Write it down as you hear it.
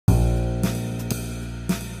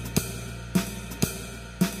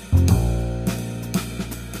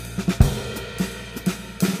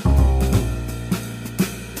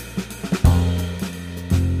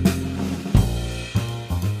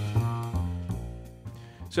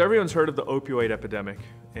So everyone's heard of the opioid epidemic,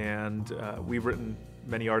 and we've written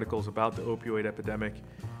many articles about the opioid epidemic.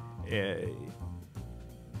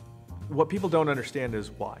 What people don't understand is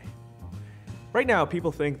why. Right now,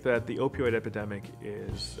 people think that the opioid epidemic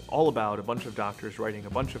is all about a bunch of doctors writing a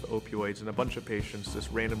bunch of opioids and a bunch of patients just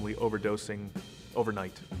randomly overdosing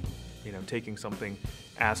overnight, taking something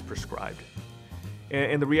as prescribed.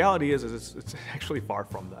 And the reality is it's actually far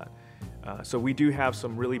from that. So we do have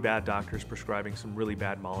some really bad doctors prescribing some really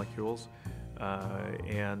bad molecules,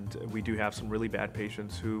 and we do have some really bad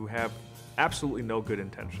patients who have absolutely no good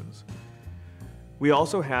intentions. We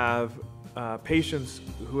also have patients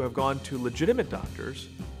who have gone to legitimate doctors,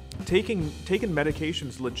 taken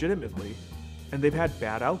medications legitimately, and they've had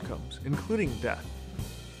bad outcomes, including death.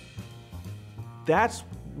 That's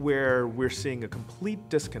where we're seeing a complete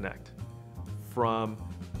disconnect from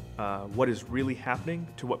what is really happening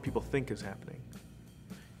to what people think is happening.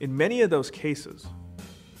 In many of those cases,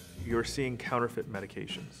 you're seeing counterfeit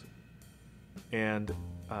medications. And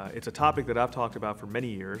it's a topic that I've talked about for many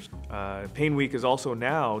years. PAINWeek is also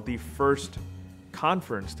now the first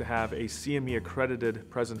conference to have a CME accredited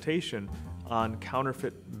presentation on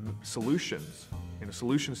counterfeit solutions,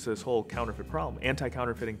 solutions to this whole counterfeit problem,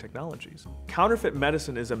 anti-counterfeiting technologies. Counterfeit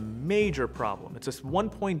medicine is a major problem. It's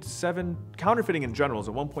counterfeiting in general is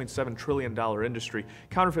a $1.7 trillion industry.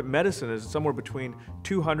 Counterfeit medicine is somewhere between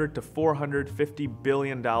 $200 to $450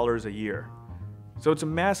 billion a year. So it's a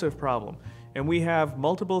massive problem. And we have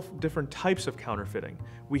multiple different types of counterfeiting.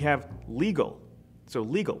 We have legal,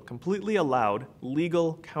 completely allowed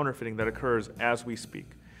legal counterfeiting that occurs as we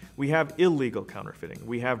speak. We have illegal counterfeiting.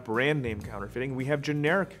 We have brand name counterfeiting. We have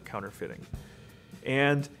generic counterfeiting.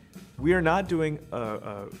 And we are not doing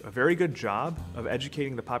a very good job of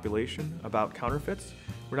educating the population about counterfeits.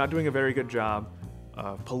 We're not doing a very good job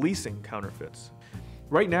of policing counterfeits.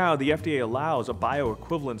 Right now, the FDA allows a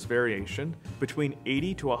bioequivalence variation between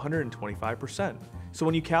 80 to 125%. So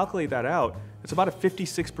when you calculate that out, it's about a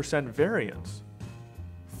 56% variance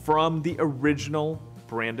from the original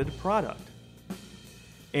branded product.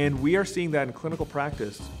 And we are seeing that in clinical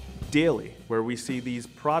practice daily, where we see these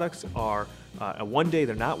products are, one day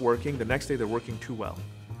they're not working, the next day they're working too well.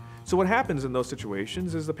 So what happens in those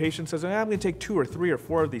situations is the patient says, I'm going to take 2 or 3 or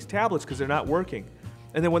 4 of these tablets because they're not working.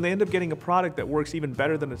 And then when they end up getting a product that works even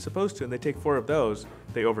better than it's supposed to, and they take 4 of those,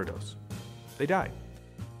 they overdose. They die.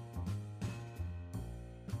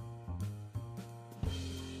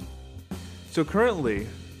 So currently,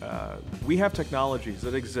 we have technologies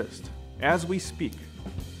that exist as we speak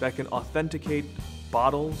that can authenticate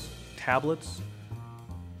bottles, tablets,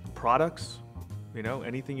 products,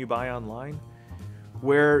 anything you buy online,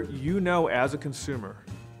 where as a consumer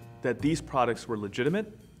that these products were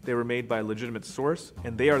legitimate, they were made by a legitimate source,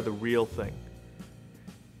 and they are the real thing.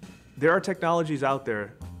 There are technologies out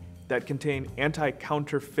there that contain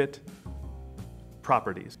anti-counterfeit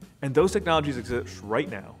properties, and those technologies exist right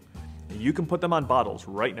now. And you can put them on bottles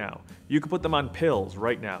right now. You can put them on pills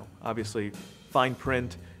right now. Obviously, fine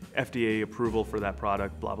print, FDA approval for that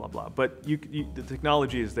product, blah, blah, blah. But the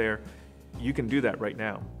technology is there. You can do that right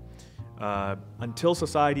now. Until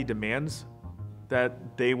society demands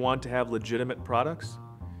that they want to have legitimate products,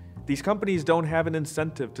 these companies don't have an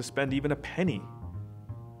incentive to spend even a penny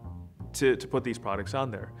to put these products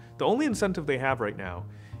on there. The only incentive they have right now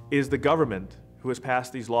is the government, who has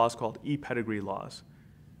passed these laws called e-pedigree laws,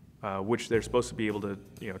 which they're supposed to be able to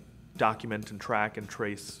document and track and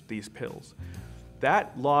trace these pills.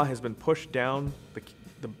 That law has been pushed down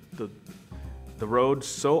the road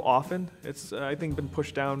so often, it's I think been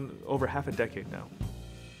pushed down over half a decade now,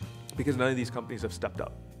 because none of these companies have stepped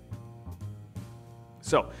up.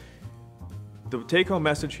 So the take-home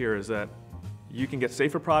message here is that you can get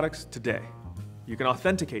safer products today. You can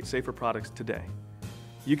authenticate safer products today.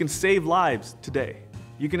 You can save lives today.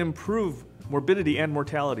 You can improve morbidity and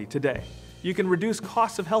mortality today. You can reduce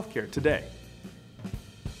costs of healthcare today.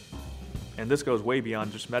 And this goes way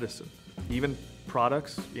beyond just medicine. Even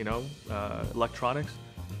products, electronics.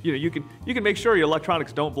 You can make sure your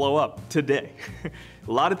electronics don't blow up today.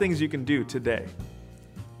 A lot of things you can do today.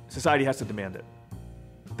 Society has to demand it.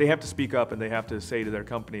 They have to speak up, and they have to say to their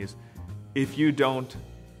companies, if you don't,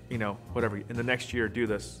 whatever, in the next year do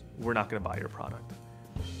this, we're not going to buy your product.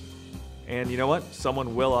 And you know what?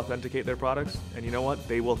 Someone will authenticate their products, and you know what?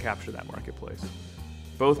 They will capture that marketplace.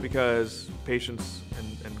 Both because patients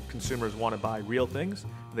and consumers want to buy real things,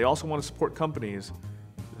 and they also want to support companies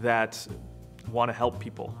that want to help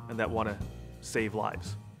people and that want to save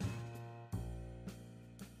lives.